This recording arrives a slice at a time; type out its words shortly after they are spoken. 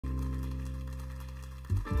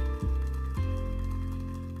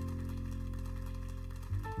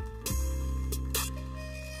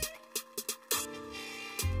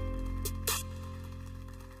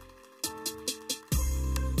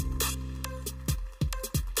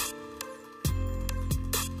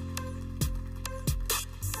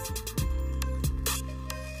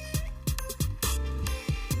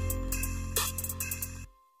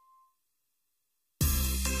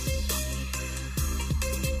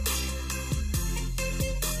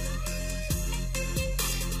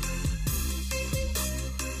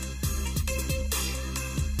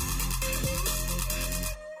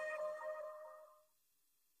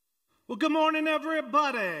Well, good morning,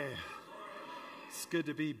 everybody. It's good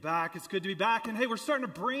to be back. It's good to be back. And hey, we're starting a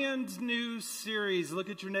brand new series. Look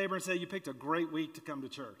at your neighbor and say, you picked a great week to come to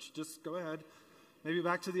church. Just go ahead. Maybe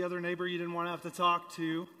back to the other neighbor you didn't want to have to talk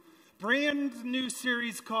to. Brand new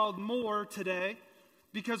series called More today,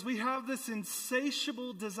 because we have this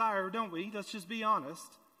insatiable desire, don't we? Let's just be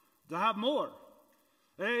honest, to have more.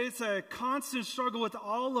 It's a constant struggle with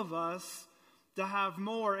all of us to have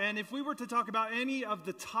more. And if we were to talk about any of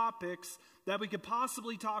the topics that we could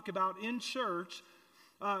possibly talk about in church,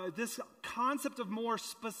 this concept of more,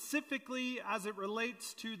 specifically as it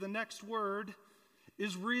relates to the next word,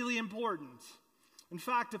 is really important. In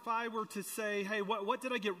fact, if I were to say, hey, what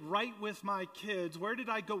did I get right with my kids? Where did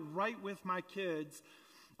I go right with my kids?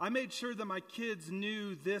 I made sure that my kids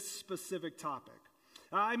knew this specific topic.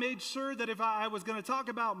 I made sure that if I was going to talk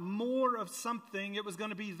about more of something, it was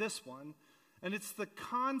going to be this one. And it's the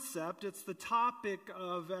concept, it's the topic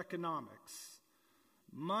of economics.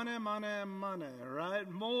 Money, money, money, right?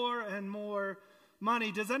 More and more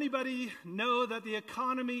money. Does anybody know that the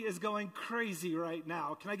economy is going crazy right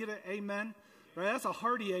now? Can I get an amen? Right? That's a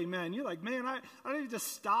hearty amen. You're like, man, I even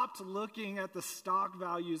just stopped looking at the stock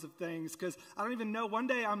values of things because I don't even know. One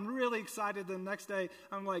day I'm really excited. The next day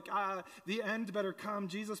I'm like, the end better come.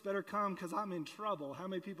 Jesus better come because I'm in trouble. How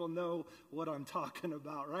many people know what I'm talking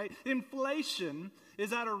about, right? Inflation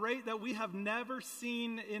is at a rate that we have never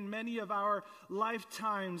seen in many of our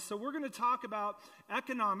lifetimes. So we're going to talk about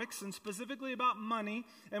economics and specifically about money.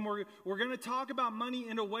 And we're going to talk about money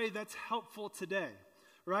in a way that's helpful today.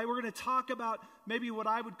 Right? We're going to talk about maybe what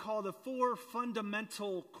I would call the 4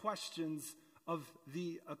 fundamental questions of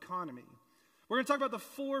the economy. We're going to talk about the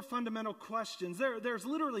 4 fundamental questions. There's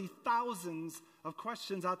literally thousands of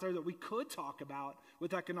questions out there that we could talk about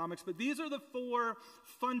with economics, but these are the 4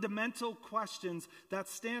 fundamental questions that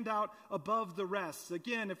stand out above the rest.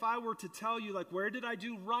 Again, if I were to tell you, like, where did I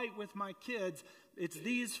do right with my kids? It's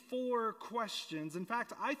these 4 questions. In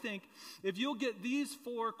fact, I think if you'll get these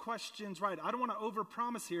 4 questions right, I don't want to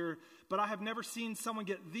overpromise here, but I have never seen someone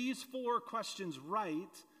get these 4 questions right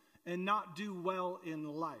and not do well in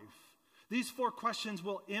life. These 4 questions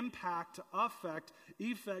will impact, affect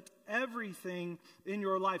everything in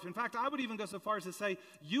your life. In fact, I would even go so far as to say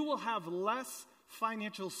you will have less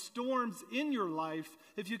financial storms in your life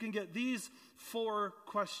if you can get these 4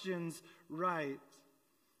 questions right.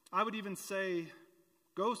 I would even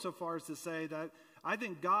go so far as to say that I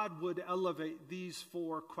think God would elevate these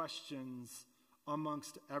 4 questions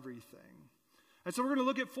amongst everything. And so we're going to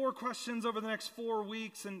look at 4 questions over the next 4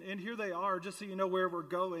 weeks, and here they are, just so you know where we're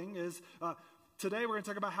going. Today we're going to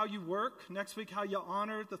talk about how you work, next week how you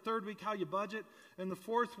honor, the 3rd week how you budget, and the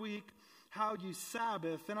 4th week how you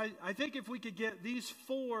Sabbath. And I think if we could get these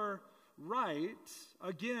 4 right,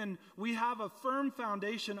 again, we have a firm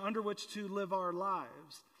foundation under which to live our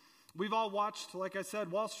lives. We've all watched, like I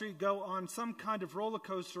said, Wall Street go on some kind of roller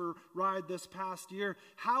coaster ride this past year.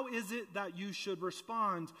 How is it that you should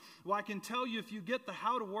respond? Well, I can tell you if you get the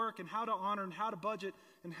how to work and how to honor and how to budget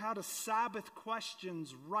and how to Sabbath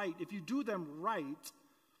questions right, if you do them right,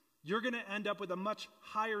 you're going to end up with a much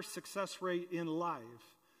higher success rate in life.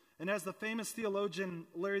 And as the famous theologian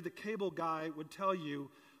Larry the Cable Guy would tell you,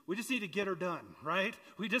 we just need to get her done, right?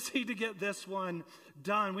 We just need to get this one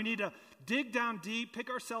done. We need to dig down deep, pick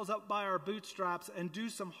ourselves up by our bootstraps, and do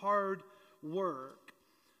some hard work.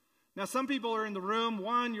 Now, some people are in the room.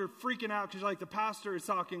 One, you're freaking out because you're like, the pastor is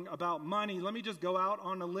talking about money. Let me just go out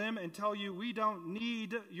on a limb and tell you we don't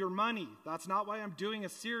need your money. That's not why I'm doing a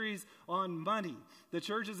series on money. The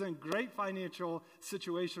church is in great financial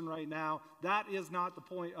situation right now. That is not the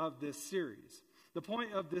point of this series. The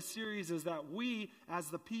point of this series is that we, as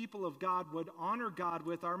the people of God, would honor God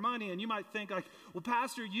with our money. And you might think like, well,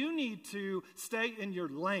 Pastor, you need to stay in your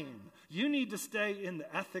lane. You need to stay in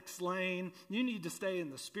the ethics lane. You need to stay in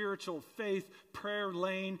the spiritual faith prayer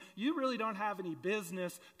lane. You really don't have any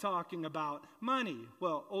business talking about money.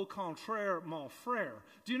 Well, au contraire, mon frère.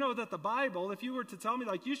 Do you know that the Bible, if you were to tell me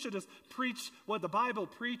like you should just preach what the Bible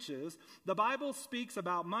preaches, the Bible speaks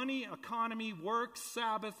about money, economy, work,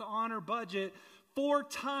 Sabbath, honor, budget, 4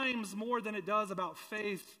 times more than it does about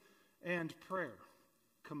faith and prayer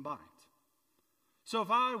combined. So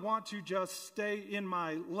if I want to just stay in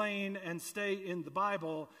my lane and stay in the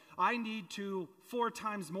Bible, I need to 4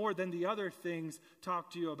 times more than the other things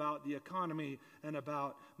talk to you about the economy and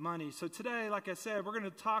about money. So today, like I said, we're going to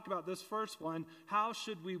talk about this first one. How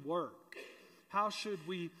should we work? How should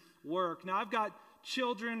we work? Now, I've got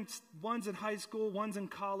children, one's in high school, one's in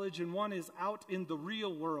college, and one is out in the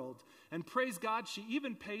real world. And praise God, she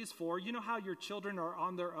even pays for, you know how your children are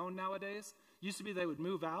on their own nowadays? Used to be they would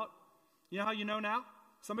move out. You know how you know now?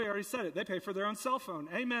 Somebody already said it. They pay for their own cell phone.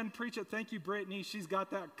 Amen. Preach it. Thank you, Brittany. She's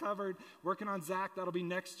got that covered. Working on Zach. That'll be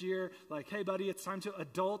next year. Like, hey, buddy, it's time to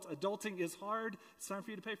adult. Adulting is hard. It's time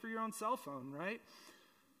for you to pay for your own cell phone, right?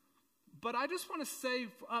 But I just want to say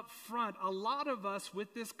up front, a lot of us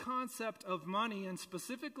with this concept of money and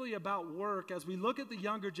specifically about work, as we look at the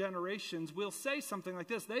younger generations, we'll say something like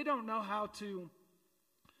this. They don't know how to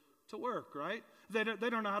work, right? They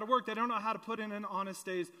don't know how to work. They don't know how to put in an honest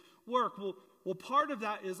day's work. Well, part of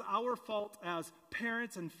that is our fault as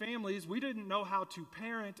parents and families. We didn't know how to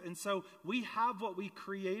parent, and so we have what we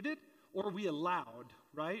created or we allowed,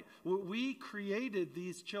 right? We created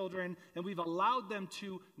these children, and we've allowed them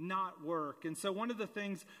to not work. And so one of the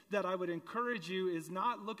things that I would encourage you is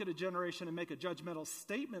not look at a generation and make a judgmental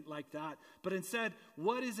statement like that, but instead,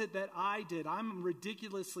 what is it that I did? I'm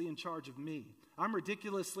ridiculously in charge of me. I'm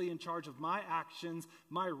ridiculously in charge of my actions,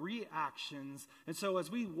 my reactions. And so as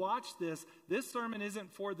we watch this sermon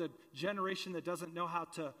isn't for the generation that doesn't know how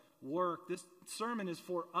to work. This sermon is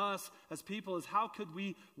for us as people, is how could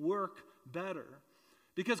we work better?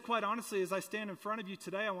 Because quite honestly, as I stand in front of you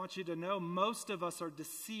today, I want you to know most of us are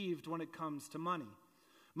deceived when it comes to money.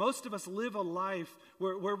 Most of us live a life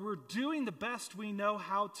where we're doing the best we know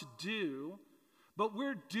how to do, but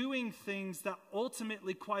we're doing things that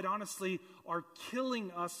ultimately, quite honestly, are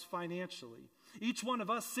killing us financially. Each one of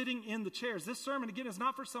us sitting in the chairs. This sermon, again, is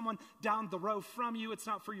not for someone down the row from you. It's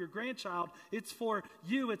not for your grandchild. It's for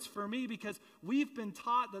you. It's for me, because we've been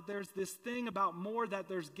taught that there's this thing about more, that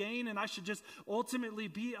there's gain, and I should just ultimately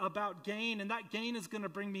be about gain, and that gain is going to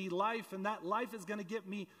bring me life, and that life is going to get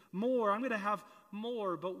me more. I'm going to have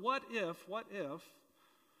more. But what if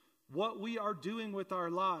what we are doing with our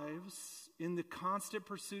lives in the constant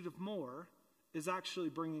pursuit of more is actually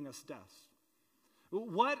bringing us death?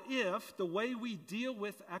 What if the way we deal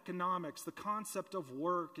with economics, the concept of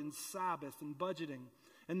work and Sabbath and budgeting,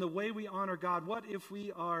 and the way we honor God, what if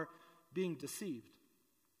we are being deceived?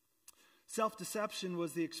 Self-deception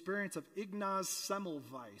was the experience of Ignaz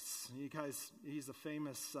Semmelweis. You guys, he's a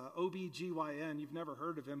famous OB-GYN. You've never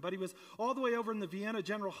heard of him, but he was all the way over in the Vienna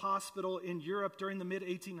General Hospital in Europe during the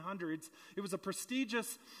mid-1800s. It was a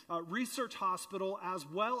prestigious research hospital, as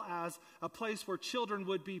well as a place where children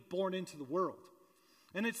would be born into the world.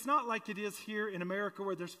 And it's not like it is here in America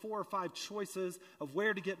where there's 4 or 5 choices of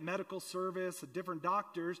where to get medical service, different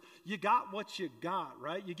doctors. You got what you got,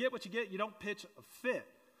 right? You get what you get. You don't pitch a fit.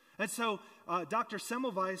 And so Dr.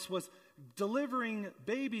 Semmelweis was delivering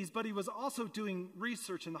babies, but he was also doing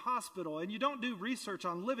research in the hospital. And you don't do research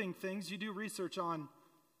on living things. You do research on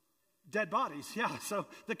dead bodies, yeah. So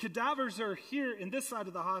the cadavers are here in this side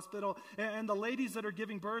of the hospital, and the ladies that are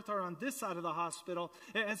giving birth are on this side of the hospital.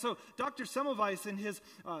 And so Dr. Semmelweis, in his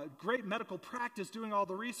great medical practice, doing all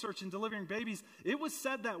the research and delivering babies, it was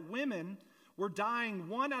said that women were dying.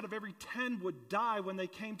 1 out of every 10 would die when they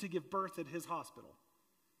came to give birth at his hospital.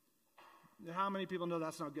 How many people know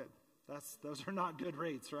that's not good? Those are not good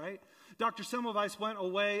rates, right? Dr. Semmelweis went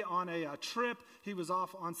away on a trip. He was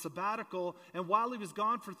off on sabbatical, and while he was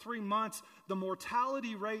gone for 3 months, the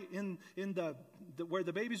mortality rate in where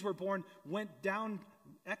the babies were born went down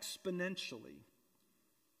exponentially.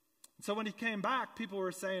 So when he came back, people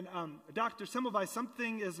were saying, Dr. Semmelweis,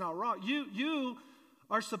 something is not wrong. You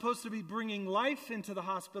are supposed to be bringing life into the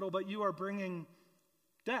hospital, but you are bringing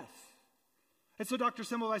death. And so Dr.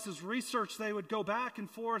 Semmelweis' research, they would go back and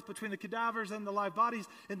forth between the cadavers and the live bodies.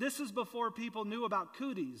 And this is before people knew about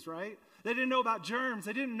cooties, right? They didn't know about germs.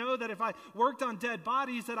 They didn't know that if I worked on dead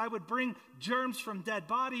bodies, that I would bring germs from dead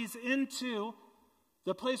bodies into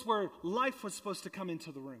the place where life was supposed to come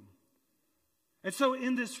into the room. And so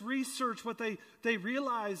in this research, what they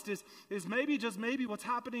realized is maybe, just maybe, what's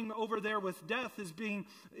happening over there with death is being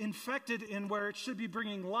infected in where it should be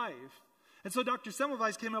bringing life. And so Dr.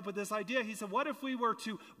 Semmelweis came up with this idea. He said, what if we were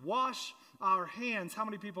to wash our hands? How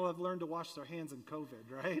many people have learned to wash their hands in COVID,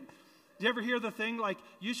 right? Do you ever hear the thing like,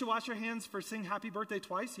 you should wash your hands for saying happy birthday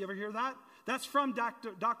twice? You ever hear that? That's from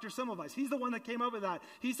Dr. Semmelweis. He's the one that came up with that.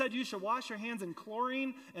 He said you should wash your hands in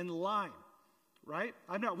chlorine and lime. Right?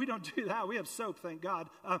 We don't do that. We have soap, thank God.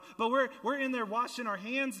 But we're in there washing our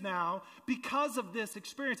hands now because of this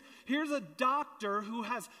experience. Here's a doctor who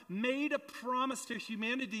has made a promise to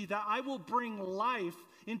humanity that I will bring life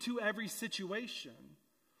into every situation.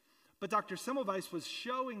 But Dr. Semmelweis was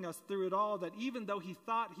showing us through it all that even though he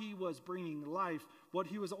thought he was bringing life, what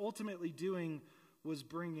he was ultimately doing was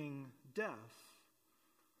bringing death.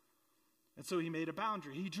 And so he made a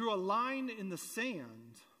boundary. He drew a line in the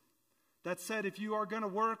sand that said, if you are going to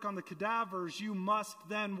work on the cadavers, you must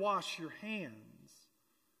then wash your hands.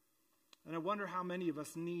 And I wonder how many of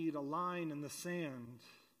us need a line in the sand,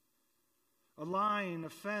 a line, a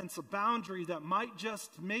fence, a boundary that might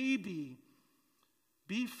just maybe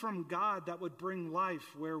be from God that would bring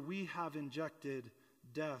life where we have injected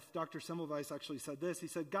death. Dr. Semmelweis actually said this. He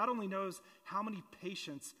said, God only knows how many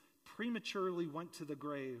patients prematurely went to the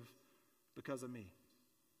grave because of me.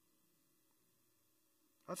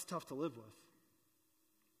 That's tough to live with.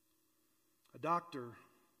 A doctor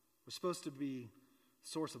was supposed to be the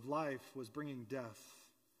source of life, was bringing death.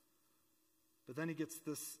 But then he gets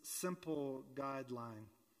this simple guideline,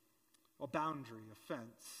 a boundary, a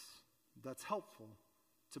fence that's helpful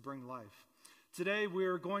to bring life. Today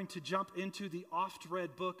we're going to jump into the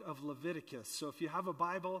oft-read book of Leviticus. So if you have a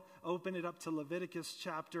Bible, open it up to Leviticus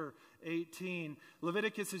chapter 18.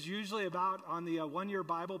 Leviticus is usually about on the one-year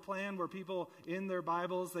Bible plan where people in their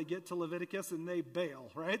Bibles, they get to Leviticus and they bail,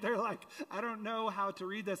 right? They're like, I don't know how to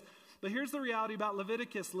read this. But here's the reality about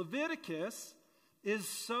Leviticus. Leviticus is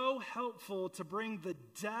so helpful to bring the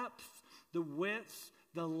depth, the width,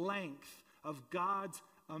 the length of God's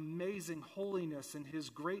amazing holiness and his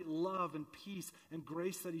great love and peace and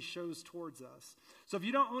grace that he shows towards us. So if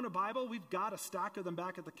you don't own a Bible, we've got a stack of them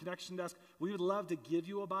back at the connection desk. We would love to give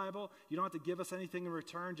you a Bible. You don't have to give us anything in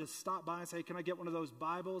return. Just stop by and say, can I get one of those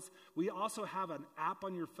Bibles? We also have an app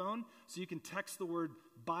on your phone, so you can text the word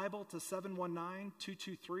Bible to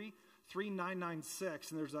 719-223-3996.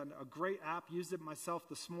 And there's a great app, used it myself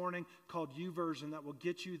this morning, called YouVersion that will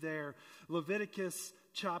get you there. Leviticus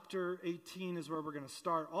chapter 18 is where we're going to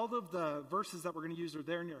start. All of the verses that we're going to use are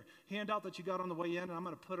there in your handout that you got on the way in, and I'm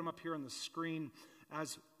going to put them up here on the screen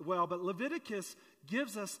as well. But Leviticus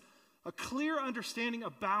gives us a clear understanding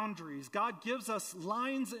of boundaries. God gives us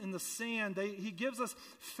lines in the sand. He gives us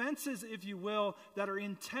fences, if you will, that are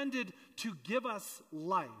intended to give us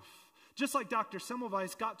life. Just like Dr.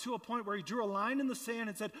 Semmelweis got to a point where he drew a line in the sand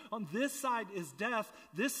and said, on this side is death,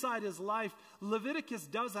 this side is life. Leviticus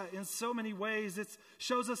does that in so many ways. It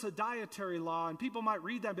shows us a dietary law, and people might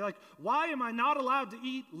read that and be like, why am I not allowed to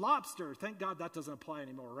eat lobster? Thank God that doesn't apply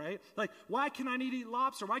anymore, right? Like, why can I not eat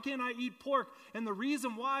lobster? Why can't I eat pork? And the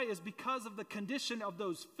reason why is because of the condition of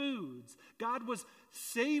those foods. God was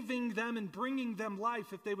saving them and bringing them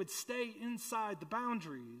life if they would stay inside the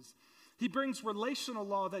boundaries. He brings relational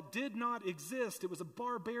law that did not exist. It was a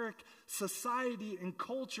barbaric society and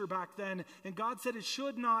culture back then. And God said it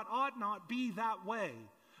should not, ought not be that way.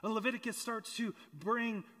 And Leviticus starts to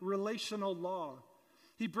bring relational law.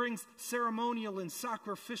 He brings ceremonial and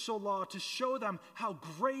sacrificial law to show them how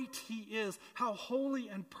great he is, how holy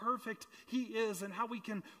and perfect he is, and how we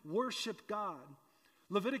can worship God.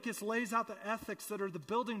 Leviticus lays out the ethics that are the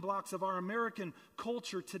building blocks of our American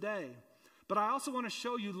culture today. But I also want to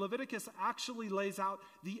show you Leviticus actually lays out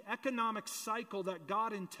the economic cycle that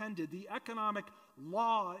God intended, the economic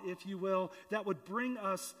law, if you will, that would bring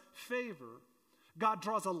us favor. God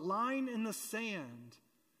draws a line in the sand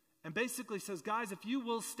and basically says, guys, if you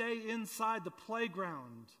will stay inside the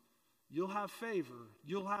playground, you'll have favor,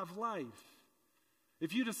 you'll have life.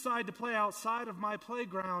 If you decide to play outside of my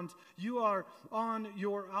playground, you are on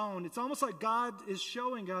your own. It's almost like God is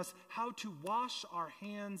showing us how to wash our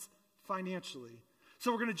hands financially.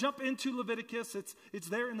 So we're going to jump into Leviticus. It's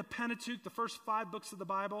there in the Pentateuch, the first 5 books of the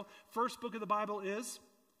Bible. First book of the Bible is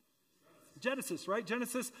Genesis, right?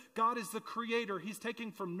 Genesis, God is the creator. He's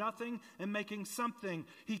taking from nothing and making something.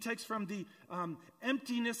 He takes from the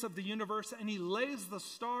emptiness of the universe and he lays the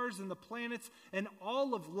stars and the planets and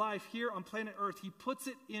all of life here on planet Earth. He puts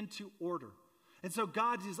it into order. And so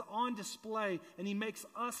God is on display and he makes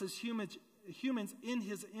us as humans in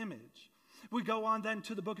his image. We go on then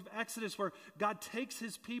to the book of Exodus where God takes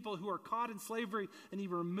his people who are caught in slavery and he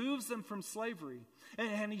removes them from slavery.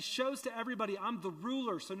 And he shows to everybody, I'm the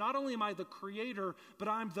ruler. So not only am I the creator, but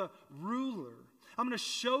I'm the ruler. I'm going to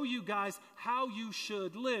show you guys how you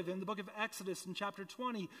should live. In the book of Exodus in chapter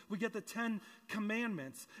 20, we get the 10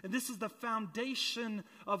 commandments. And this is the foundation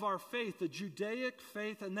of our faith. The Judaic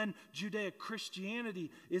faith and then Judaic Christianity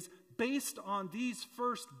is based on these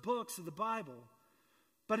first books of the Bible.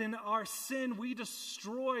 But in our sin, we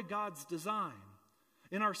destroy God's design.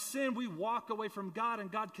 In our sin, we walk away from God, and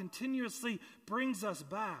God continuously brings us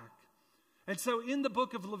back. And so in the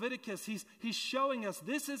book of Leviticus, he's showing us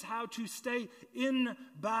this is how to stay in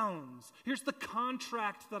bounds. Here's the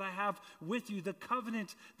contract that I have with you, the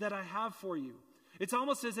covenant that I have for you. It's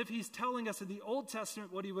almost as if he's telling us in the Old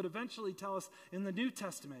Testament what he would eventually tell us in the New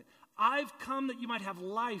Testament. I've come that you might have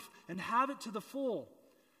life and have it to the full.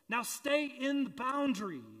 Now stay in the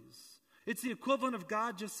boundaries. It's the equivalent of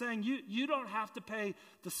God just saying, you don't have to pay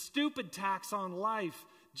the stupid tax on life.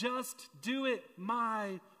 Just do it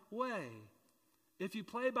my way. If you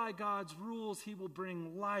play by God's rules, he will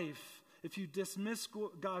bring life If you dismiss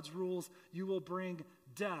God's rules, you will bring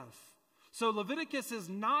death. So Leviticus is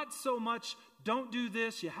not so much, don't do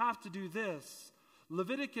this, you have to do this.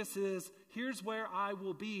 Leviticus is, here's where I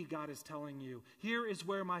will be, God is telling you. Here is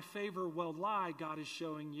where my favor will lie, God is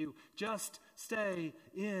showing you. Just stay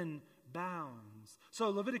in bounds. So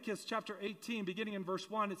Leviticus chapter 18, beginning in verse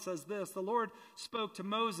 1, it says this: the Lord spoke to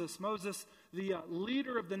Moses, the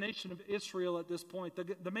leader of the nation of Israel at this point,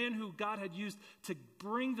 the man who God had used to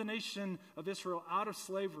bring the nation of Israel out of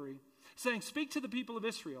slavery, saying, speak to the people of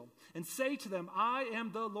Israel and say to them, I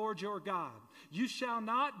am the Lord your God. You shall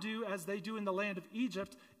not do as they do in the land of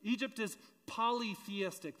Egypt. Egypt is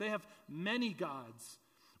polytheistic. They have many gods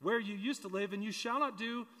where you used to live, and you shall not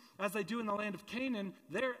do as they do in the land of Canaan.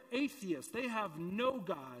 They're atheists. They have no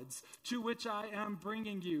gods to which I am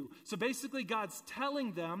bringing you. So basically God's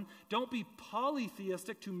telling them, don't be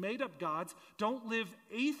polytheistic to made up gods. Don't live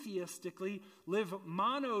atheistically, live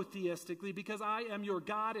monotheistically, because I am your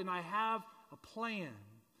God and I have a plan.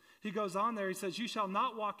 He goes on there, he says, you shall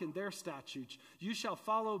not walk in their statutes. You shall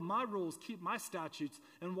follow my rules, keep my statutes,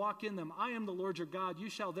 and walk in them. I am the Lord your God.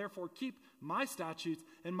 You shall therefore keep my statutes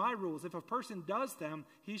and my rules. If a person does them,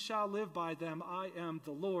 he shall live by them. I am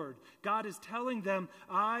the Lord. God is telling them,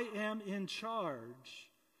 I am in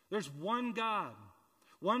charge. There's one God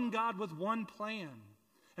with one plan.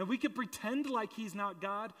 And we could pretend like he's not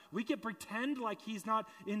God. We could pretend like he's not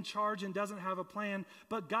in charge and doesn't have a plan.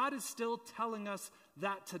 But God is still telling us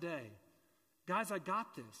that today. Guys, I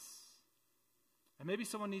got this. And maybe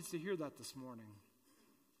someone needs to hear that this morning.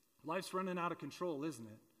 Life's running out of control, isn't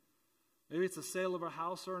it? Maybe it's a sale of a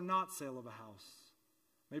house or a not sale of a house.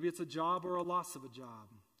 Maybe it's a job or a loss of a job.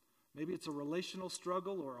 Maybe it's a relational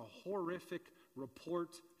struggle or a horrific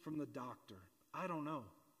report from the doctor. I don't know.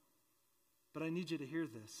 But I need you to hear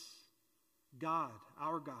this. God,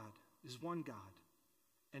 our God, is one God,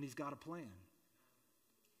 and he's got a plan.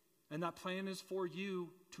 And that plan is for you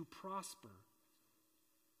to prosper.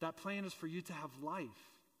 That plan is for you to have life.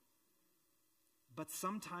 But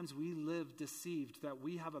sometimes we live deceived that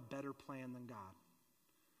we have a better plan than God.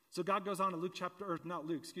 So God goes on in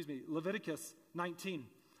Leviticus 19.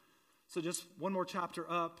 So just one more chapter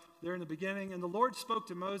up there in the beginning. And the Lord spoke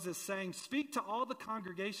to Moses, saying, speak to all the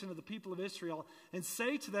congregation of the people of Israel and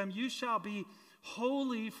say to them, you shall be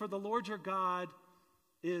holy, for the Lord your God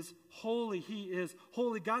is holy. He is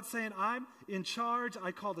holy. God's saying, I'm in charge.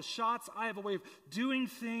 I call the shots. I have a way of doing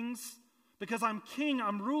things because I'm king.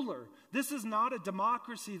 I'm ruler. This is not a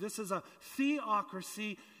democracy. This is a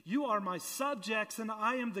theocracy. You are my subjects, and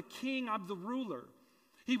I am the king. I'm the ruler.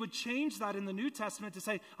 He would change that in the New Testament to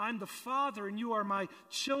say, I'm the Father and you are my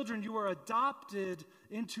children. You are adopted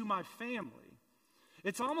into my family.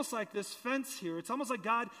 It's almost like this fence here. It's almost like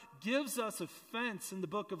God gives us a fence in the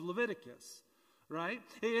book of Leviticus, right?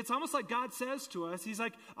 It's almost like God says to us, he's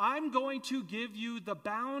like, I'm going to give you the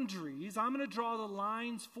boundaries. I'm going to draw the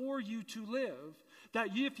lines for you to live. That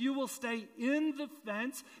if you will stay in the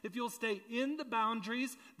fence, if you'll stay in the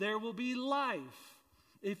boundaries, there will be life.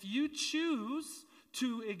 If you choose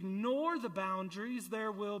to ignore the boundaries,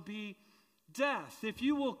 there will be death. If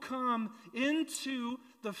you will come into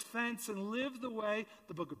the fence and live the way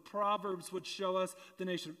the book of Proverbs would show us, the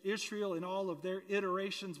nation of Israel in all of their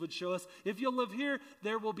iterations would show us, if you'll live here,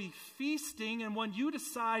 there will be feasting. And when you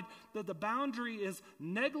decide that the boundary is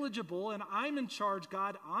negligible and I'm in charge,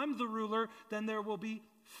 God, I'm the ruler, then there will be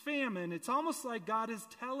famine. It's almost like God is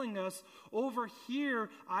telling us over here,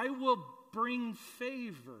 I will bring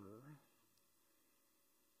favor.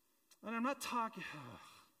 And I'm not talking,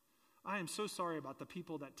 I am so sorry about the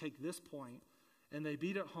people that take this point and they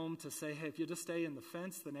beat it home to say, hey, if you just stay in the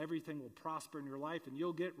fence, then everything will prosper in your life and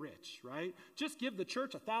you'll get rich, right? Just give the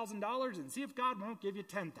church $1,000 and see if God won't give you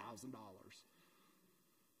 $10,000.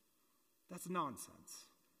 That's nonsense.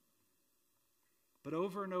 But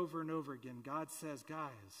over and over and over again, God says, guys,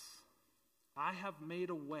 I have made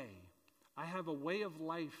a way. I have a way of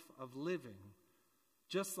life, of living.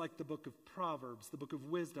 Just like the book of Proverbs, the book of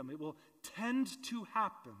wisdom, it will tend to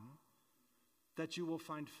happen that you will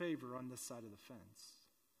find favor on this side of the fence.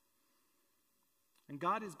 And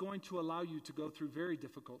God is going to allow you to go through very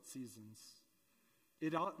difficult seasons.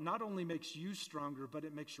 It not only makes you stronger, but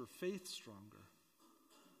it makes your faith stronger.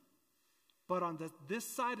 But on this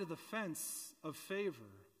side of the fence of favor,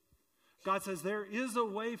 God says there is a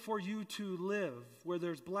way for you to live where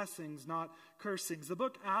there's blessings, not cursings. The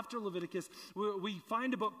book after Leviticus, we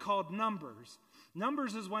find a book called Numbers.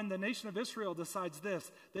 Numbers is when the nation of Israel decides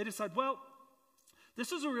this. They decide, well,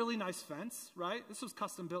 this is a really nice fence, right? This was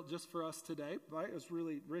custom built just for us today, right? It was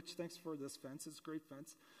really rich. Thanks for this fence. It's a great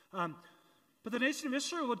fence. But the nation of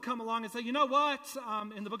Israel would come along and say, you know what?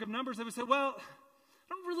 In the book of Numbers, they would say, well, I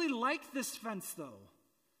don't really like this fence, though.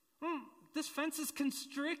 This fence is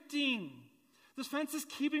constricting. This fence is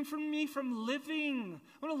keeping me from living.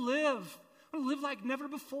 I want to live like never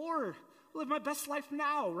before. I live my best life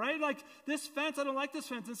now, right? Like this fence, I don't like this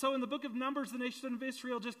fence. And so in the book of Numbers, the nation of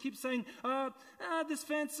Israel just keeps saying, this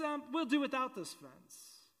fence, we'll do without this fence.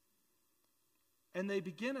 And they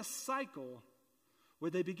begin a cycle where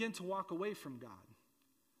they begin to walk away from God.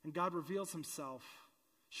 And God reveals himself,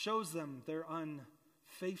 shows them their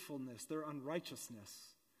unfaithfulness, their unrighteousness.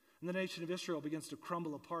 And the nation of Israel begins to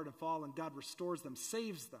crumble apart and fall, and God restores them,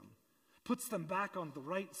 saves them, puts them back on the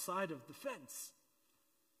right side of the fence.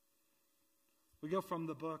 We go from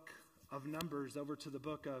the book of Numbers over to the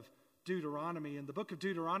book of Deuteronomy. And the book of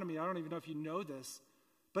Deuteronomy, I don't even know if you know this,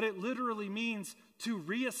 but it literally means to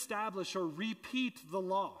reestablish or repeat the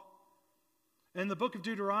law. In the book of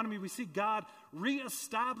Deuteronomy, we see God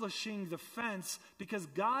reestablishing the fence because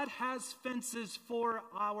God has fences for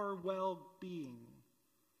our well-being.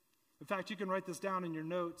 In fact, you can write this down in your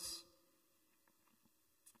notes.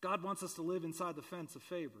 God wants us to live inside the fence of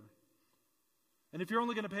favor. And if you're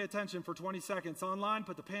only going to pay attention for 20 seconds online,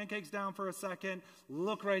 put the pancakes down for a second,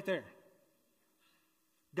 look right there.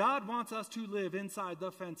 God wants us to live inside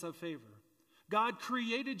the fence of favor. God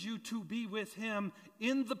created you to be with him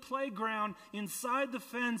in the playground, inside the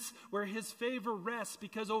fence where his favor rests,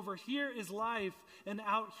 because over here is life, and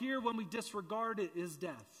out here, when we disregard it, is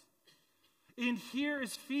death. In here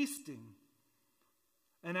is feasting,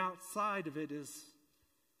 and outside of it is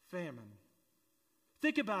famine.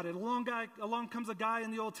 Think about it. Along comes a guy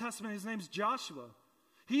in the Old Testament. His name's Joshua.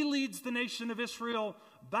 He leads the nation of Israel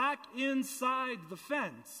back inside the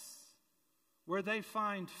fence where they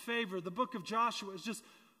find favor. The book of Joshua is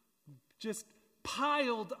just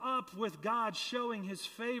piled up with God showing his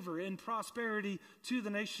favor and prosperity to the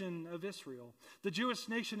nation of Israel. The Jewish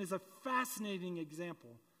nation is a fascinating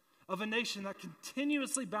example of a nation that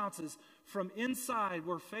continuously bounces from inside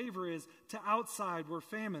where favor is to outside where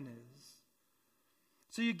famine is.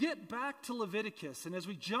 So you get back to Leviticus, and as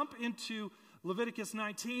we jump into Leviticus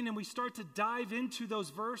 19 and we start to dive into those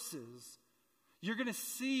verses, you're going to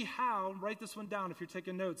see how, write this one down if you're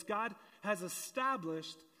taking notes, God has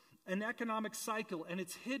established an economic cycle, and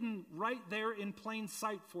it's hidden right there in plain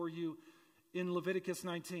sight for you in Leviticus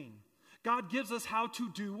 19. God gives us how to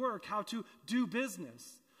do work, how to do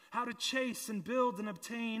business, how to chase and build and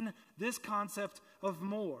obtain this concept of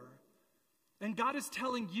more. And God is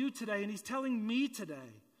telling you today, and he's telling me today,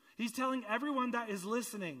 he's telling everyone that is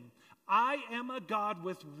listening, I am a God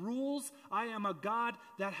with rules. I am a God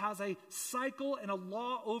that has a cycle and a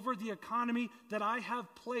law over the economy that I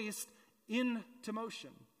have placed into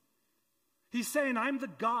motion. He's saying, I'm the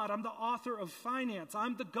God, I'm the author of finance.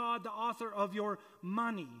 I'm the God, the author of your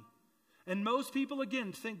money. And most people,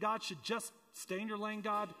 again, think God should just stay in your lane,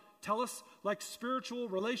 God. Tell us like spiritual,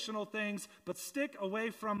 relational things, but stick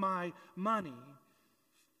away from my money.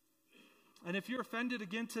 And if you're offended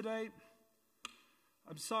again today,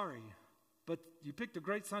 I'm sorry, but you picked a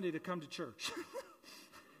great Sunday to come to church.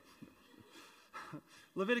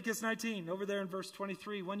 Leviticus 19, over there in verse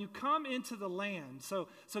 23, when you come into the land, so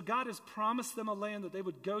God has promised them a land that they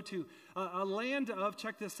would go to, a land of,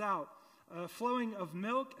 check this out, flowing of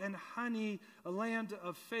milk and honey, a land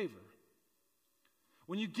of favor.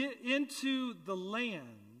 When you get into the land,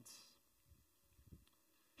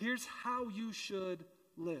 here's how you should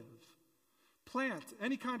live. Plant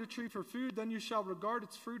any kind of tree for food, then you shall regard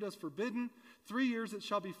its fruit as forbidden. 3 years it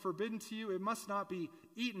shall be forbidden to you. It must not be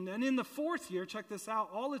eaten. And in the 4th year, check this out,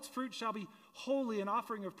 all its fruit shall be holy, an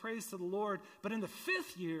offering of praise to the Lord. But in the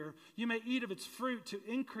 5th year, you may eat of its fruit to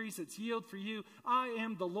increase its yield for you. I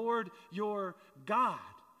am the Lord your God.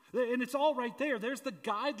 And it's all right there. There's the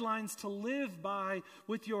guidelines to live by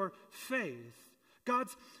with your faith.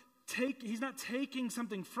 He's not taking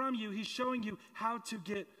something from you. He's showing you how to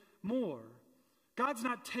get more. God's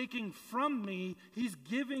not taking from me. He's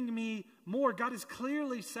giving me more. God is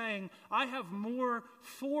clearly saying, I have more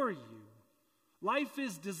for you. Life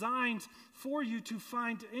is designed for you to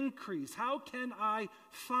find increase. How can I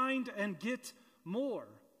find and get more?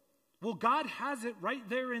 Well, God has it right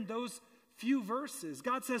there in those few verses.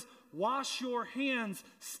 God says, wash your hands,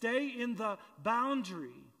 stay in the boundary.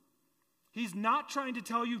 He's not trying to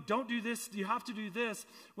tell you, don't do this, you have to do this.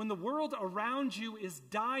 When the world around you is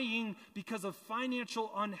dying because of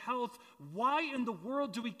financial unhealth, why in the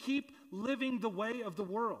world do we keep living the way of the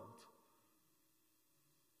world?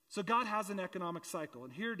 So God has an economic cycle,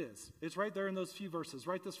 and here it is. It's right there in those few verses.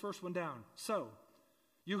 Write this first one down. So,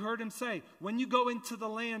 You heard him say, when you go into the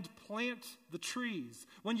land, plant the trees.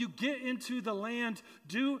 When you get into the land,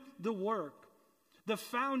 do the work. The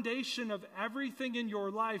foundation of everything in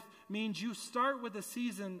your life means you start with a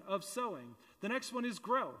season of sowing. The next one is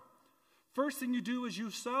grow. First thing you do is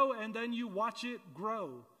you sow and then you watch it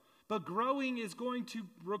grow. But growing is going to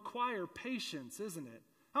require patience, isn't it?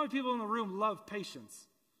 How many people in the room love patience?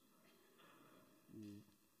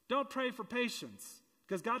 Don't pray for patience,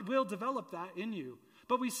 because God will develop that in you.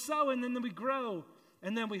 But we sow and then we grow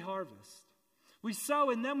and then we harvest. We sow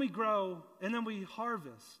and then we grow and then we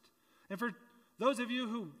harvest. And for those of you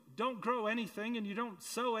who don't grow anything and you don't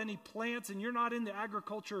sow any plants and you're not in the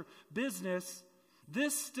agriculture business,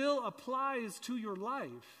 this still applies to your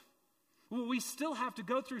life. We still have to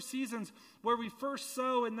go through seasons where we first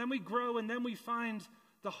sow and then we grow and then we find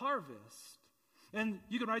the harvest. And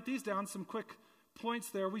you can write these down, some quick points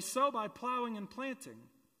there. We sow by plowing and planting.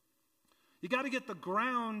 You got to get the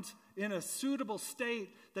ground in a suitable state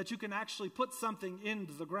that you can actually put something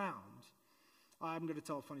into the ground. I'm going to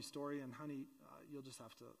tell a funny story, and honey, you'll just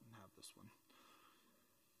have to have this one.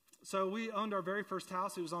 So we owned our very first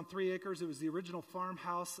house. It was on 3 acres. It was the original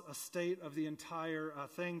farmhouse estate of the entire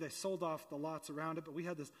thing. They sold off the lots around it, but we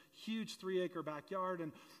had this huge 3-acre backyard.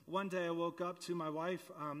 And one day I woke up to my wife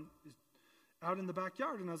out in the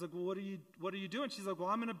backyard, and I was like, well, what are you doing? She's like, well,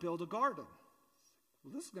 I'm going to build a garden.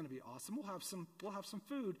 Well, this is going to be awesome. We'll have some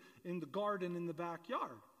food in the garden in the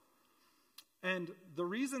backyard. And the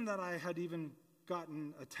reason that I had even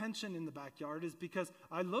gotten attention in the backyard is because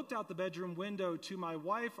I looked out the bedroom window to my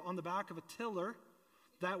wife on the back of a tiller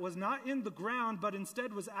that was not in the ground, but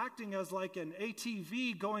instead was acting as like an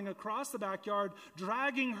ATV going across the backyard,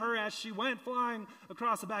 dragging her as she went flying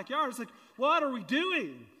across the backyard. It's like, what are we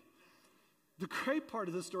doing? The great part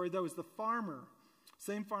of this story, though, is the farmer.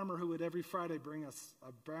 Same farmer who would every Friday bring us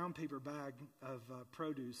a brown paper bag of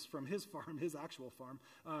produce from his farm, his actual farm.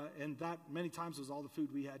 And that many times was all the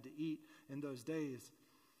food we had to eat in those days.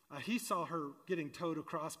 He saw her getting towed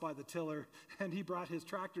across by the tiller, and he brought his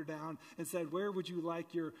tractor down and said, where would you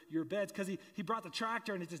like your beds? Because he brought the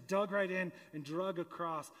tractor, and it just dug right in and drug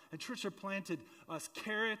across. And Trisha planted us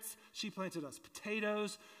carrots. She planted us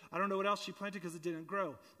potatoes. I don't know what else she planted because it didn't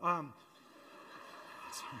grow.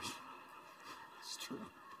 It's true.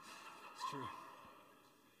 It's true.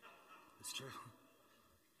 It's true.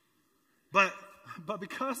 But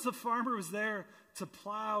because the farmer was there to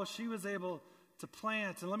plow, she was able to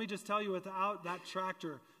plant. And let me just tell you, without that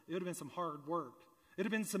tractor, it would have been some hard work. It would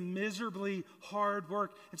have been some miserably hard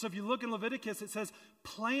work. And so if you look in Leviticus, it says,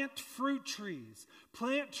 plant fruit trees.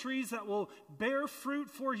 Plant trees that will bear fruit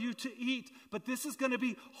for you to eat. But this is going to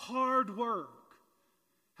be hard work.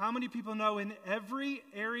 How many people know in every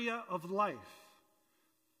area of life,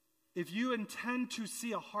 if you intend to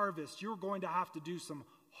see a harvest, you're going to have to do some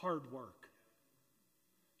hard work.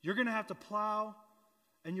 You're going to have to plow,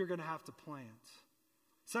 and you're going to have to plant.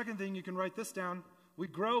 Second thing, you can write this down. We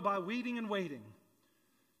grow by weeding and waiting.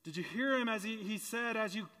 Did you hear him as he said,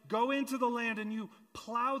 as you go into the land and you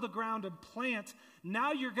plow the ground and plant,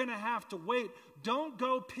 now you're going to have to wait. Don't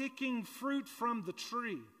go picking fruit from the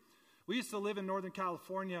tree. We used to live in Northern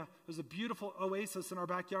California. There was a beautiful oasis in our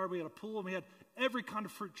backyard. We had a pool, and we had every kind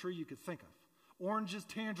of fruit tree you could think of. Oranges,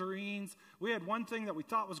 tangerines. We had one thing that we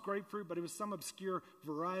thought was grapefruit, but it was some obscure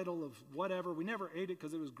varietal of whatever. We never ate it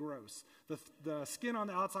because it was gross. The skin on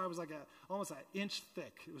the outside was like almost an inch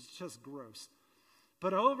thick. It was just gross.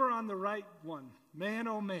 But over on the right one, man,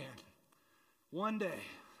 oh man, one day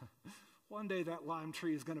that lime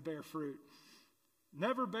tree is going to bear fruit.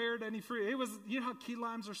 Never bared any fruit. It was, you know how key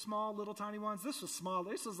limes are small, little tiny ones? This was small.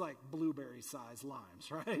 This was like blueberry-sized limes,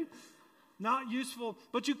 right? Not useful.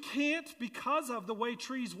 But you can't, because of the way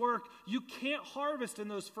trees work, you can't harvest in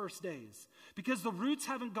those first days. Because the roots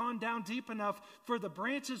haven't gone down deep enough for the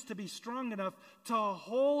branches to be strong enough to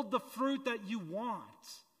hold the fruit that you want.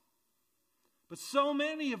 But so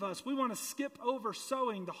many of us, we want to skip over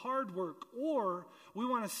sowing, the hard work, or we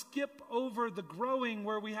want to skip over the growing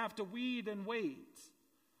where we have to weed and wait.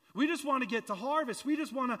 We just want to get to harvest. We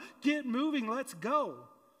just want to get moving. Let's go.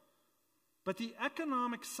 But the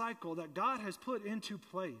economic cycle that God has put into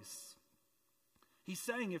place, he's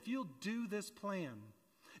saying if you'll do this plan,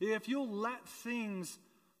 if you'll let things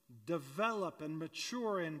develop and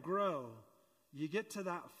mature and grow, you get to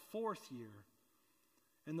that 4th year.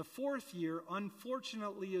 And the 4th year,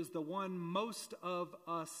 unfortunately, is the one most of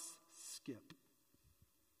us skip.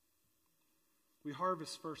 We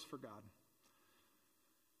harvest first for God.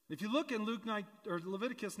 If you look in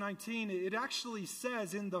Leviticus 19, it actually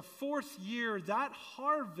says in the 4th year, that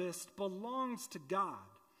harvest belongs to God.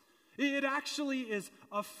 It actually is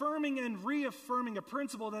affirming and reaffirming a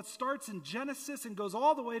principle that starts in Genesis and goes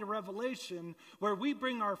all the way to Revelation, where we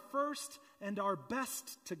bring our first and our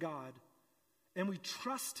best to God, and we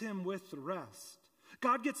trust him with the rest.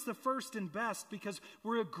 God gets the first and best because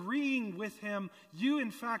we're agreeing with him. You, in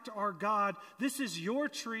fact, are God. This is your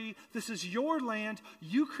tree. This is your land.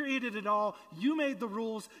 You created it all. You made the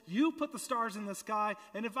rules. You put the stars in the sky.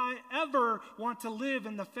 And if I ever want to live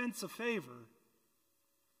in the fence of favor,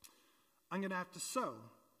 I'm going to have to sow.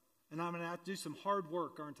 And I'm going to have to do some hard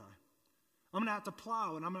work, aren't I? I'm going to have to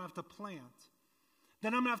plow and I'm going to have to plant.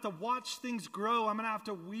 Then I'm going to have to watch things grow. I'm going to have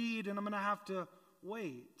to weed and I'm going to have to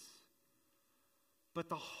wait. But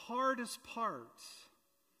the hardest part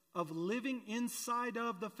of living inside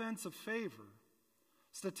of the fence of favor,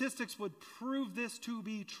 statistics would prove this to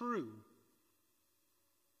be true.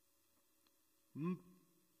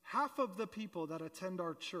 Half of the people that attend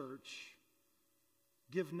our church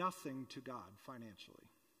give nothing to God financially.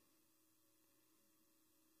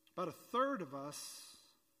 About a third of us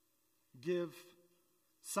give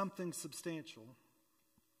something substantial.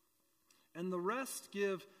 And the rest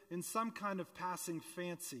give in some kind of passing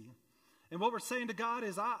fancy. And what we're saying to God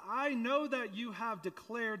is, I know that you have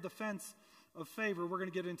declared the fence of favor. We're going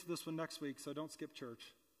to get into this one next week, so don't skip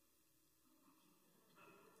church.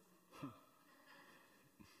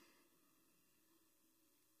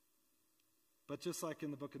 But just like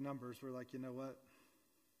in the book of Numbers, we're like, you know what?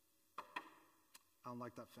 I don't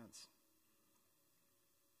like that fence.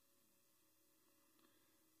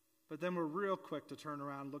 But then we're real quick to turn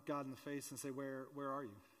around, look God in the face, and say, where are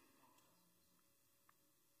you?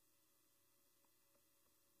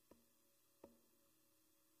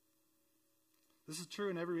 This is true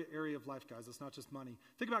in every area of life, guys. It's not just money.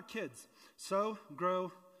 Think about kids. Sow,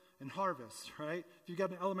 grow, and harvest, right? If you've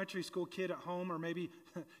got an elementary school kid at home, or maybe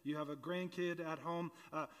you have a grandkid at home,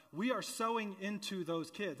 we are sowing into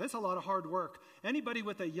those kids. That's a lot of hard work. Anybody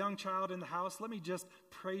with a young child in the house, let me just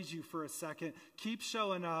praise you for a second. Keep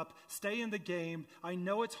showing up. Stay in the game. I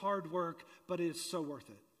know it's hard work, but it is so worth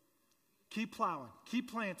it. Keep plowing.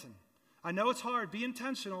 Keep planting. I know it's hard. Be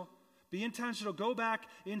intentional. Be intentional. Go back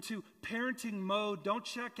into parenting mode. Don't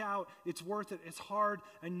check out. It's worth it. It's hard.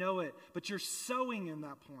 I know it. But you're sowing in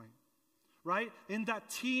that point, right? In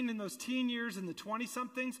those teen years, in the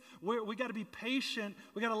 20-somethings, we got to be patient.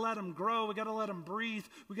 We got to let them grow. We got to let them breathe.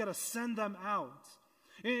 We got to send them out.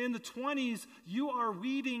 In the 20s, you are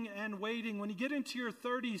weeding and waiting. When you get into your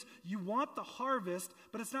 30s, you want the harvest,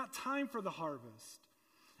 but it's not time for the harvest.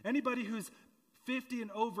 Anybody who's 50 and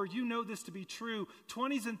over, you know this to be true.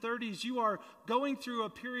 20s and 30s, you are going through a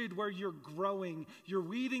period where you're growing. You're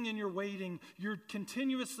weeding and you're waiting. You're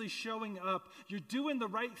continuously showing up. You're doing the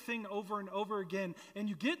right thing over and over again. And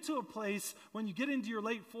you get to a place when you get into your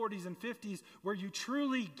late 40s and 50s where you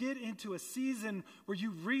truly get into a season where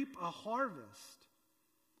you reap a harvest.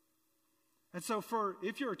 And so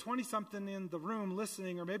if you're a 20-something in the room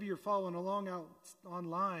listening, or maybe you're following along out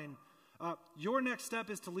online, your next step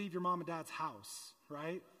is to leave your mom and dad's house,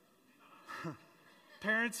 right?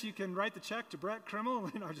 Parents, you can write the check to Brett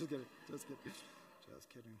Crimmel. No, just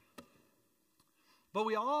kidding. But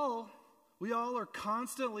we all are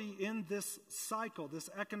constantly in this cycle, this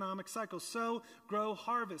economic cycle. Sow, grow,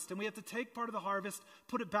 harvest. And we have to take part of the harvest,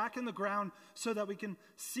 put it back in the ground so that we can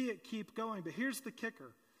see it keep going. But here's the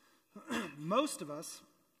kicker. Most of us,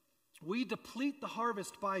 we deplete the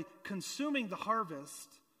harvest by consuming the harvest,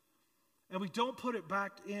 and we don't put it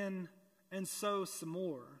back in and sow some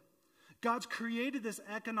more. God's created this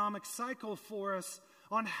economic cycle for us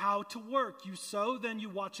on how to work. You sow, then you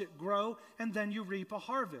watch it grow, and then you reap a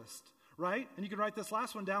harvest, right? And you can write this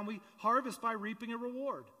last one down. We harvest by reaping a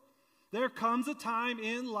reward. There comes a time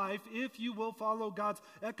in life, if you will follow God's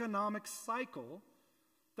economic cycle,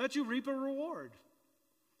 that you reap a reward.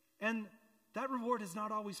 And that reward is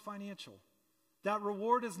not always financial. That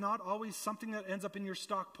reward is not always something that ends up in your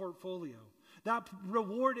stock portfolio. That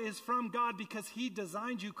reward is from God because He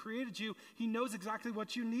designed you, created you. He knows exactly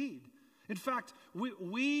what you need. In fact,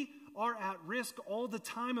 we are at risk all the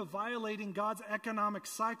time of violating God's economic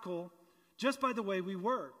cycle just by the way we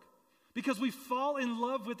work. Because we fall in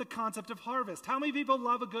love with the concept of harvest. How many people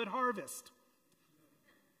love a good harvest?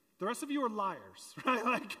 The rest of you are liars,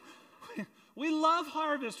 right? We love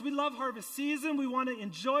harvest. We love harvest season. We want to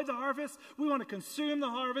enjoy the harvest. We want to consume the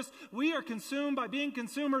harvest. We are consumed by being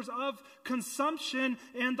consumers of consumption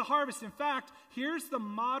and the harvest. In fact, here's the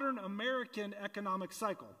modern American economic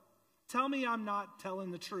cycle. Tell me I'm not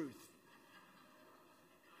telling the truth.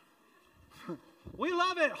 We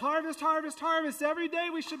love it. Harvest, harvest, harvest. Every day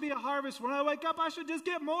we should be a harvest. When I wake up, I should just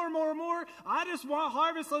get more and more and more. I just want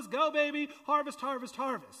harvest. Let's go, baby. Harvest, harvest,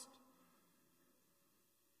 harvest.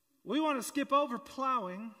 We want to skip over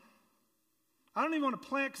plowing. I don't even want to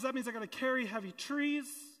plant because that means I got to carry heavy trees.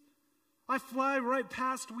 I fly right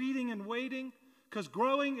past weeding and waiting because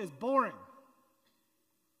growing is boring.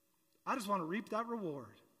 I just want to reap that reward.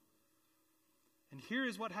 And here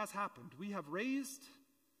is what has happened. We have raised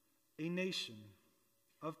a nation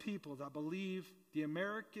of people that believe the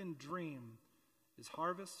American dream is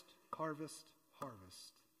harvest, harvest,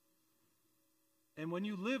 harvest. And when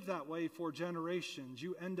you live that way for generations,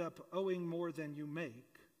 you end up owing more than you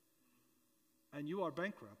make, and you are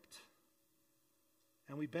bankrupt.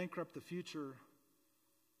 And we bankrupt the future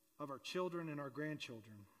of our children and our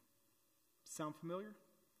grandchildren. Sound familiar?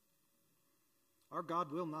 Our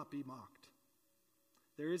God will not be mocked.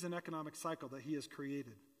 There is an economic cycle that he has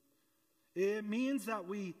created. It means that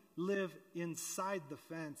we live inside the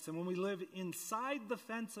fence. And when we live inside the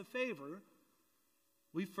fence of favor,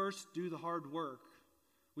 we first do the hard work.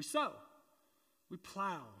 We sow, we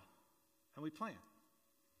plow, and we plant.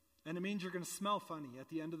 And it means you're going to smell funny at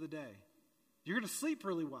the end of the day. You're going to sleep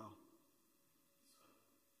really well.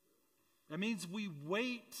 That means we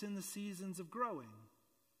wait in the seasons of growing.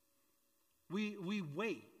 We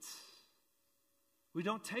wait. We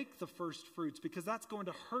don't take the first fruits because that's going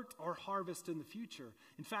to hurt our harvest in the future.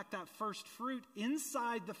 In fact, that first fruit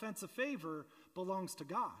inside the fence of favor belongs to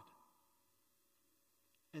God.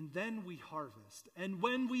 And then we harvest. And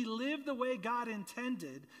when we live the way God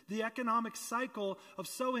intended, the economic cycle of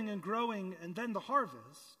sowing and growing and then the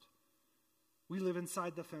harvest, we live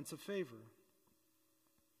inside the fence of favor.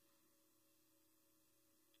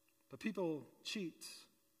 But people cheat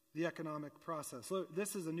the economic process. Look,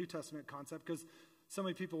 this is a New Testament concept because so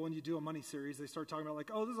many people, when you do a money series, they start talking about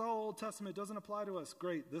like, oh, this is all Old Testament, doesn't apply to us.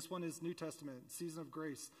 Great, this one is New Testament, season of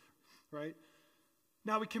grace, right?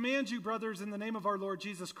 Now we command you, brothers, in the name of our Lord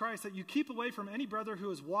Jesus Christ, that you keep away from any brother who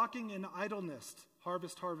is walking in idleness,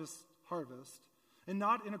 harvest, harvest, harvest, and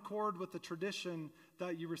not in accord with the tradition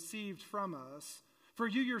that you received from us. For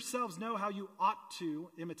you yourselves know how you ought to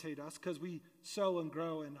imitate us, because we sow and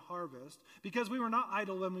grow and harvest. Because we were not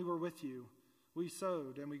idle when we were with you. We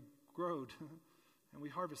sowed and we growed and we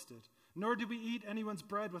harvested. Nor did we eat anyone's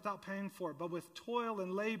bread without paying for it, but with toil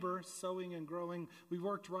and labor, sowing and growing, we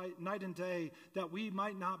worked night and day, that we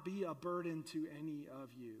might not be a burden to any of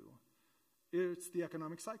you. It's the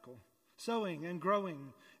economic cycle. Sowing and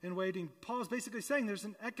growing and waiting. Paul is basically saying there's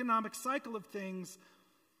an economic cycle of things.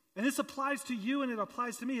 And this applies to you and it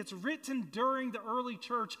applies to me. It's written during the early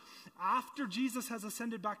church after Jesus has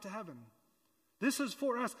ascended back to heaven. This is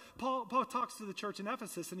for us. Paul talks to the church in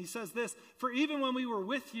Ephesus and he says this, for even when we were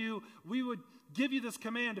with you, we would give you this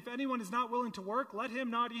command. If anyone is not willing to work, let him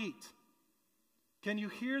not eat. Can you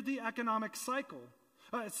hear the economic cycle?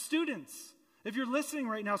 Students, if you're listening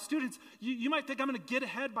right now, students, you might think I'm going to get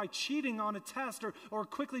ahead by cheating on a test or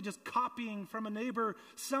quickly just copying from a neighbor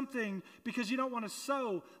something because you don't want to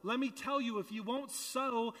sow. Let me tell you, if you won't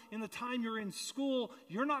sow in the time you're in school,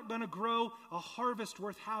 you're not going to grow a harvest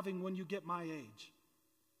worth having when you get my age.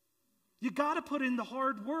 You got to put in the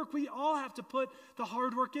hard work. We all have to put the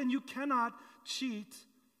hard work in. You cannot cheat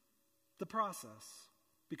the process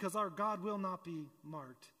because our God will not be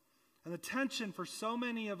marked. And the tension for so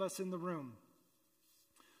many of us in the room,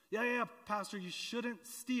 yeah, Pastor, you shouldn't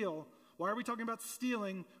steal. Why are we talking about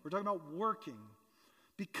stealing? We're talking about working.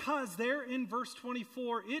 Because there in verse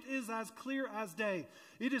 24, it is as clear as day.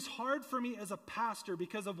 It is hard for me as a pastor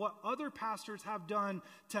because of what other pastors have done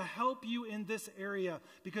to help you in this area.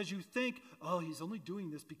 Because you think, oh, he's only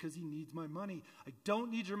doing this because he needs my money. I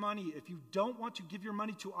don't need your money. If you don't want to give your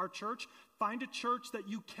money to our church, find a church that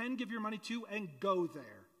you can give your money to and go there.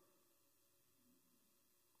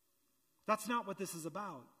 That's not what this is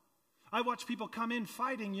about. I watch people come in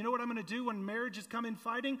fighting. You know what I'm going to do when marriages come in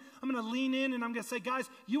fighting? I'm going to lean in and I'm going to say, guys,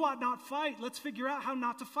 you ought not fight. Let's figure out how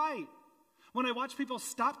not to fight. When I watch people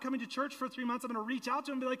stop coming to church for 3 months, I'm going to reach out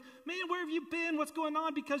to them and be like, man, where have you been? What's going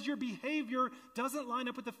on? Because your behavior doesn't line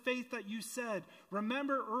up with the faith that you said.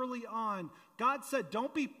 Remember early on, God said,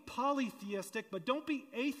 don't be polytheistic, but don't be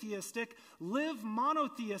atheistic. Live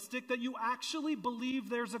monotheistic, that you actually believe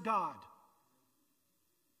there's a God.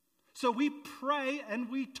 So we pray and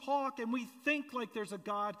we talk and we think like there's a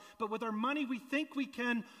God, but with our money we think we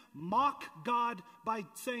can mock God by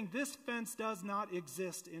saying this fence does not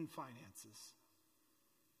exist in finances.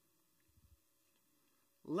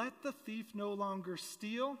 Let the thief no longer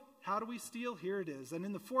steal. How do we steal? Here it is. And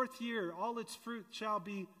in the 4th year, all its fruit shall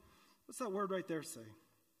be, what's that word right there say?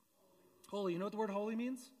 Holy. You know what the word holy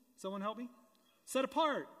means? Someone help me? Set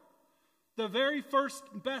apart. The very first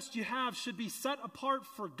best you have should be set apart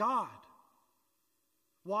for God.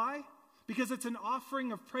 Why? because it's an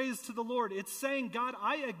offering of praise to the Lord. It's saying, God,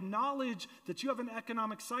 I acknowledge that you have an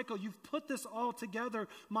economic cycle. You've put this all together.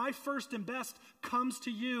 My first and best comes to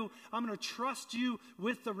you. I'm going to trust you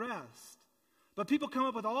with the rest. But people come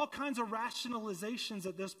up with all kinds of rationalizations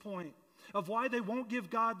at this point of why they won't give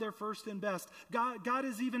God their first and best. God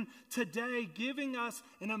is even today giving us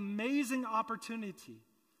an amazing opportunity.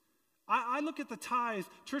 I look at the tithe.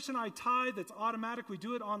 Trish and I tithe. It's automatic. We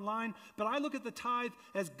do it online. But I look at the tithe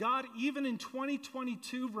as God, even in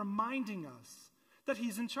 2022, reminding us that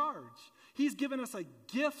he's in charge. He's given us a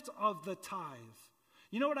gift of the tithe.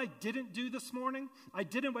 You know what I didn't do this morning? I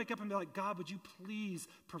didn't wake up and be like, God, would you please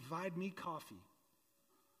provide me coffee?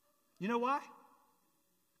 You know why?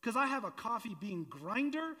 Because I have a coffee bean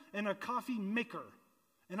grinder and a coffee maker.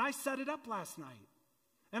 And I set it up last night.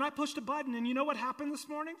 And I pushed a button, and you know what happened this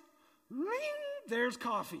morning? Ring, there's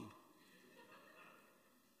coffee.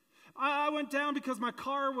 I went down because my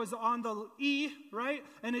car was on the E, right?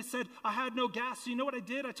 And it said I had no gas. So you know what I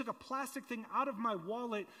did? I took a plastic thing out of my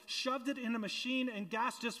wallet, shoved it in a machine, and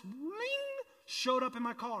gas just showed up in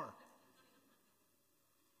my car.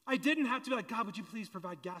 I didn't have to be like, God, would you please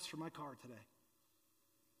provide gas for my car today?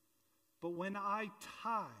 But when I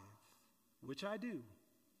tithe, which I do,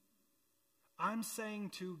 I'm saying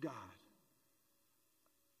to God,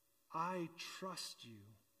 I trust you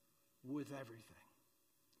with everything.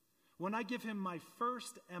 When I give him my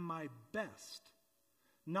first and my best,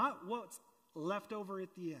 not what's left over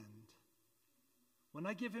at the end, when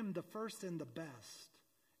I give him the first and the best,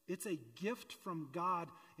 it's a gift from God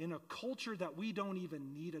in a culture that we don't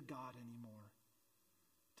even need a God anymore.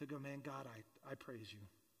 To go, man, God, I praise you.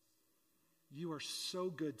 You are so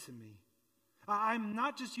good to me. I'm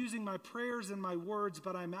not just using my prayers and my words,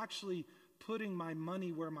 but I'm actually putting my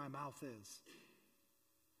money where my mouth is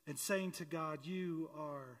and saying to God, you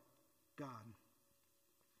are God.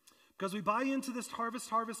 Because we buy into this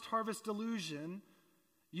harvest delusion,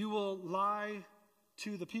 you will lie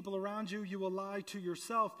to the people around you, you will lie to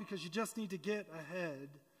yourself because you just need to get ahead.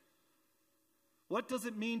 What does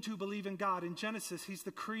it mean to believe in God? In Genesis, he's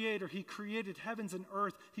the creator. He created heavens and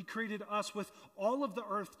earth. He created us with all of the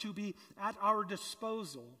earth to be at our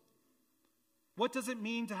disposal. What does it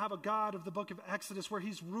mean to have a God of the book of Exodus where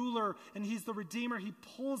he's ruler and he's the redeemer? He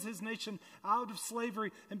pulls his nation out of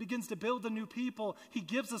slavery and begins to build a new people. He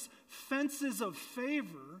gives us fences of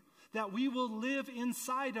favor that we will live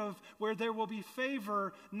inside of, where there will be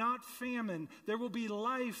favor, not famine. There will be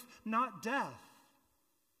life, not death.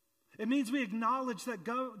 It means we acknowledge that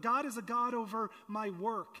God is a God over my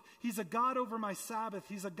work. He's a God over my Sabbath.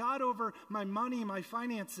 He's a God over my money, my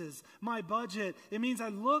finances, my budget. It means I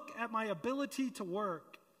look at my ability to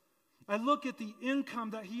work. I look at the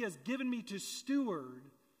income that he has given me to steward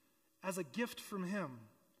as a gift from him.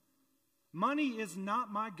 Money is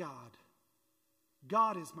not my God.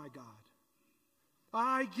 God is my God.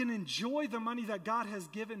 I can enjoy the money that God has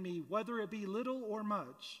given me, whether it be little or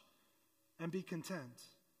much, and be content.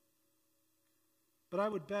 But I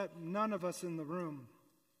would bet none of us in the room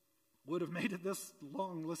would have made it this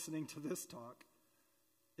long listening to this talk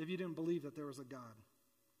if you didn't believe that there was a God.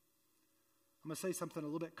 I'm going to say something a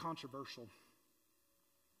little bit controversial.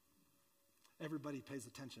 Everybody pays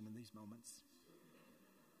attention in these moments.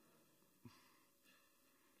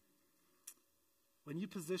 When you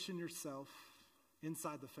position yourself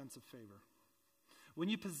inside the fence of favor, when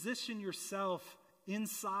you position yourself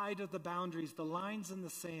inside of the boundaries, the lines and the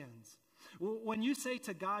sands, when you say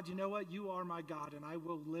to God, you know what, you are my God, and I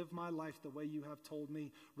will live my life the way you have told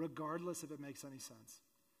me, regardless if it makes any sense.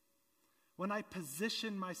 When I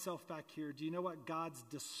position myself back here, do you know what God's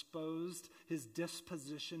his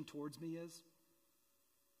disposition towards me is?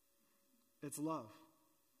 It's love.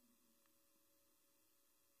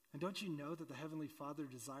 And don't you know that the Heavenly Father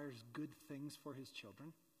desires good things for his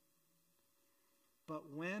children?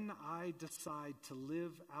 But when I decide to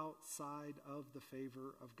live outside of the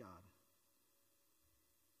favor of God,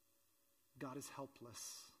 God is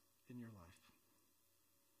helpless in your life.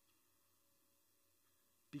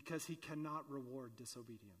 Because he cannot reward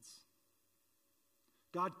disobedience.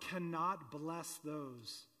 God cannot bless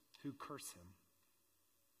those who curse him.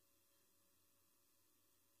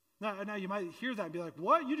 Now you might hear that and be like,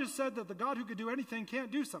 what? You just said that the God who could do anything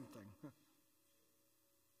can't do something.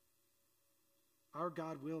 Our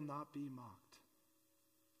God will not be mocked.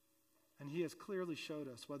 And he has clearly showed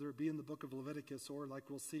us, whether it be in the book of Leviticus or like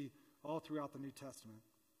we'll see all throughout the New Testament,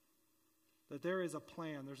 that there is a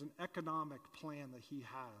plan, there's an economic plan that he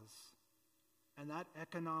has. And that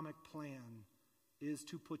economic plan is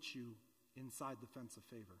to put you inside the fence of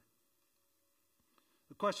favor.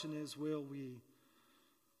 The question is, will we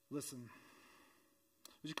listen?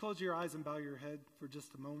 Would you close your eyes and bow your head for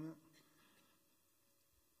just a moment?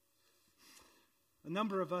 A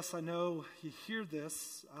number of us, I know, you hear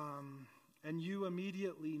this, and you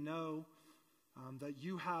immediately know that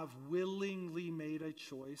you have willingly made a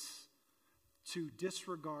choice to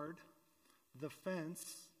disregard the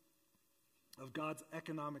fence of God's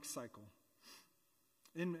economic cycle.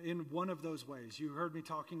 In one of those ways. You heard me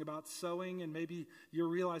talking about sowing, and maybe you're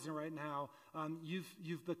realizing right now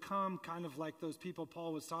you've become kind of like those people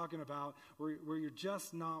Paul was talking about, where you're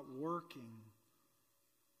just not working.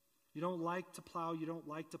 You don't like to plow, you don't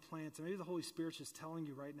like to plant. And maybe the Holy Spirit's just telling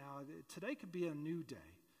you right now, today could be a new day.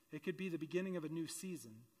 It could be the beginning of a new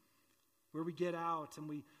season where we get out and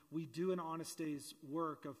we do an honest day's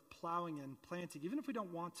work of plowing and planting, even if we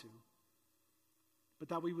don't want to. But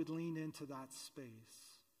that we would lean into that space.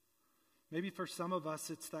 Maybe for some of us,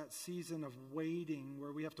 it's that season of waiting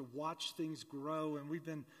where we have to watch things grow, and we've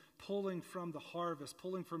been pulling from the harvest,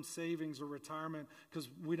 pulling from savings or retirement because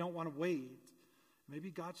we don't want to wait. Maybe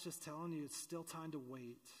God's just telling you it's still time to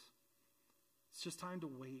wait. It's just time to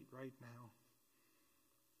wait right now.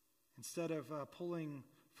 Instead of pulling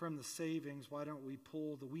from the savings, why don't we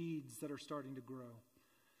pull the weeds that are starting to grow?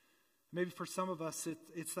 Maybe for some of us,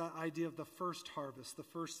 it's that idea of the first harvest, the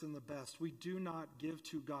first and the best. We do not give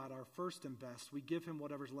to God our first and best. We give him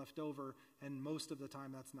whatever's left over, and most of the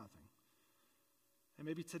time that's nothing. And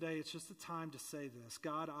maybe today it's just a time to say this: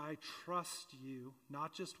 God, I trust you,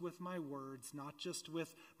 not just with my words, not just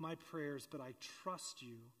with my prayers, but I trust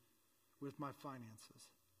you with my finances.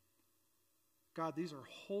 God, these are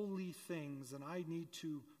holy things, and I need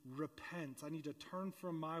to repent. I need to turn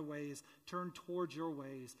from my ways, turn towards your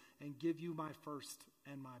ways, and give you my first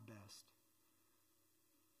and my best.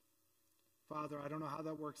 Father, I don't know how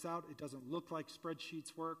that works out. It doesn't look like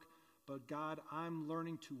spreadsheets work, but God, I'm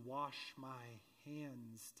learning to wash my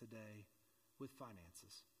hands today with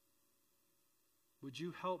finances. Would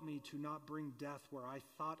you help me to not bring death where I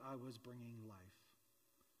thought I was bringing life?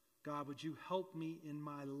 God, would you help me in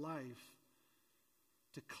my life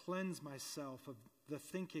to cleanse myself of the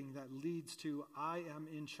thinking that leads to I am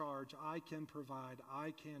in charge, I can provide,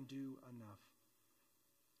 I can do enough.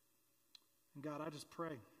 And God, I just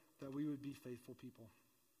pray that we would be faithful people.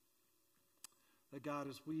 That God,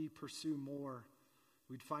 as we pursue more,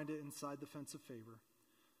 we'd find it inside the fence of favor,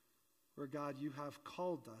 where God, you have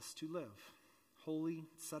called us to live holy,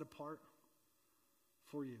 set apart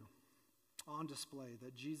for you, on display,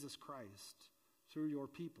 that Jesus Christ, through your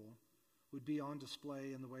people, would be on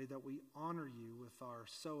display in the way that we honor you with our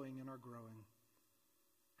sowing and our growing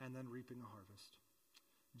and then reaping a harvest.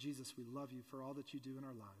 Jesus, we love you for all that you do in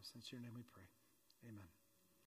our lives. In your name we pray. Amen.